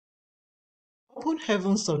Open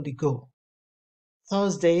Heavens on the Go.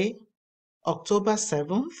 Thursday, October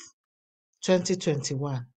 7th,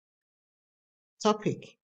 2021.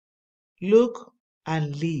 Topic: Look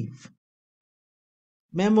and Live.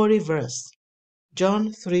 Memory verse: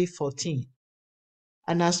 John 3:14.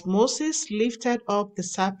 And as Moses lifted up the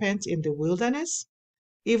serpent in the wilderness,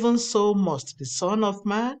 even so must the Son of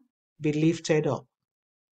Man be lifted up.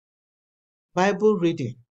 Bible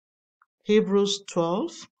reading: Hebrews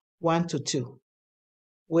 12:1-2.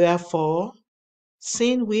 Wherefore,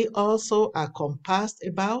 seeing we also are compassed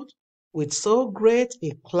about with so great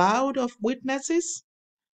a cloud of witnesses,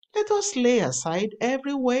 let us lay aside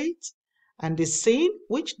every weight and the sin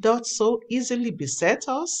which doth so easily beset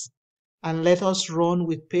us, and let us run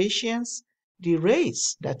with patience the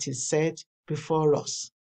race that is set before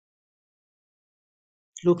us.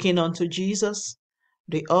 Looking unto Jesus,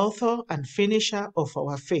 the author and finisher of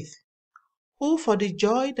our faith, who for the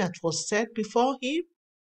joy that was set before him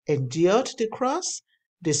endured the cross,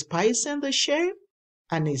 despising the shame,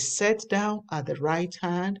 and is set down at the right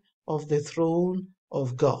hand of the throne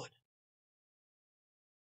of God.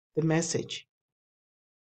 The message: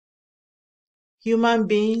 human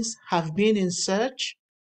beings have been in search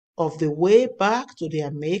of the way back to their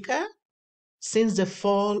Maker since the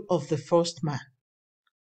fall of the first man.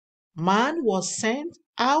 Man was sent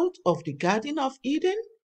out of the Garden of Eden,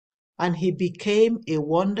 and he became a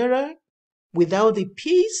wanderer without the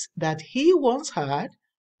peace that he once had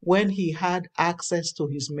when he had access to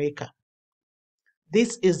his Maker.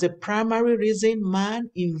 This is the primary reason man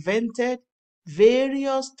invented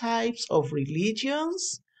various types of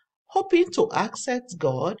religions, hoping to access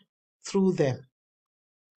God through them.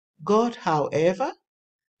 God, however,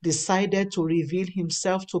 decided to reveal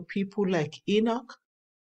himself to people like Enoch,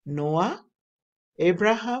 Noah,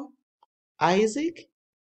 Abraham, Isaac,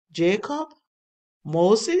 Jacob,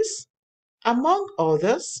 Moses, among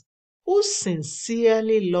others, who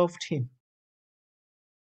sincerely loved him.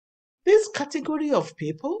 This category of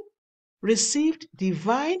people received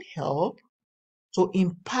divine help to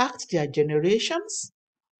impact their generations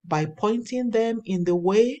by pointing them in the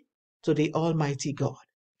way to the Almighty God.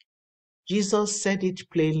 Jesus said it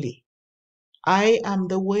plainly: I am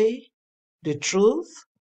the way, the truth,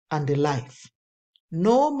 and the life.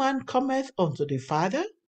 No man cometh unto the Father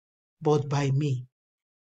but by me.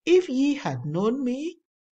 If ye had known me,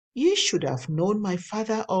 ye should have known my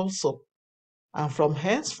Father also. And from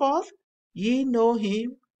henceforth ye know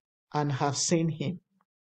him and have seen him.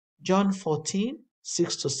 John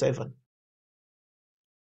 14:6-7.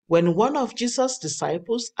 When one of Jesus'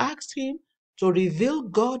 disciples asked him to reveal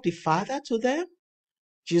God the Father to them,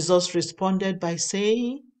 Jesus responded by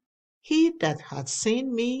saying, He that hath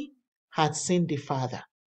seen me hath seen the Father.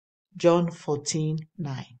 John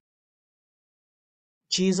 14:9.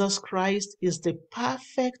 Jesus Christ is the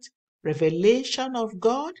perfect revelation of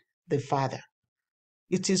God the Father.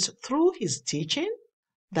 It is through his teaching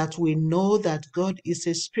that we know that God is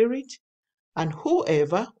a spirit, and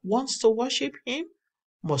whoever wants to worship him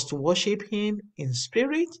must worship him in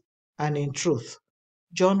spirit and in truth.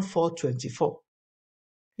 John 4:24.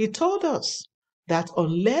 He told us that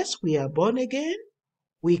unless we are born again,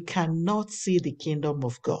 we cannot see the kingdom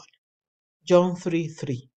of God. John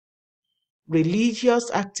 3:3.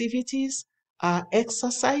 Religious activities are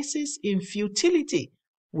exercises in futility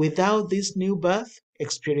without this new birth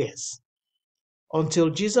experience. Until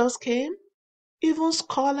Jesus came, even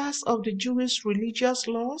scholars of the Jewish religious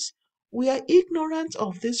laws were ignorant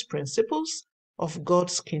of these principles of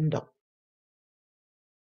God's kingdom.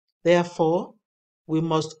 Therefore, we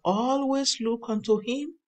must always look unto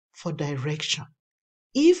him for direction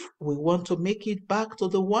if we want to make it back to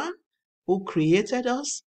the one who created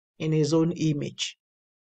us in his own image.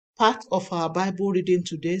 Part of our Bible reading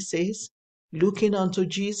today says, looking unto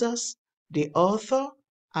Jesus, the author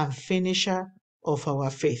and finisher of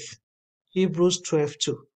our faith. Hebrews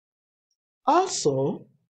 12:2. Also,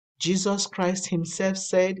 Jesus Christ himself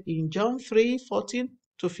said in John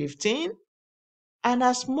 3:14-15, and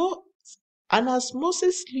as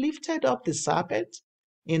Moses lifted up the serpent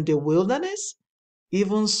in the wilderness,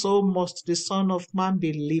 even so must the Son of Man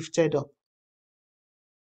be lifted up,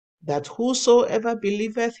 that whosoever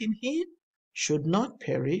believeth in him should not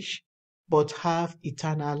perish, but have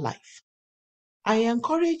eternal life. I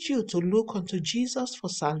encourage you to look unto Jesus for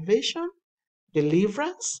salvation,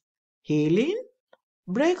 deliverance, healing,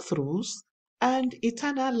 breakthroughs, and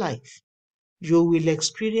eternal life. You will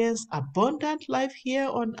experience abundant life here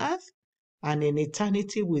on earth and in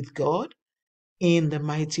eternity with God in the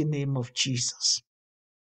mighty name of Jesus.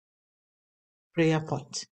 Prayer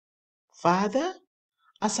point. Father,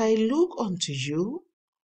 as I look unto you,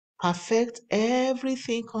 Perfect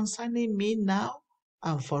everything concerning me now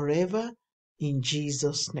and forever in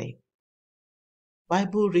Jesus' name.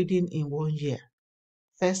 Bible reading in 1 year.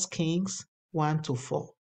 1 Kings 1-4.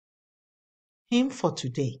 Hymn for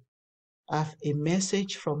today. I have a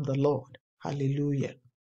message from the Lord. Hallelujah.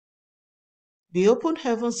 The Open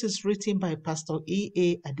Heavens is written by Pastor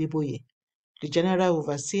E.A. Adeboye, the General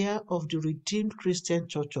Overseer of the Redeemed Christian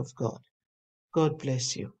Church of God. God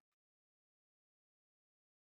bless you.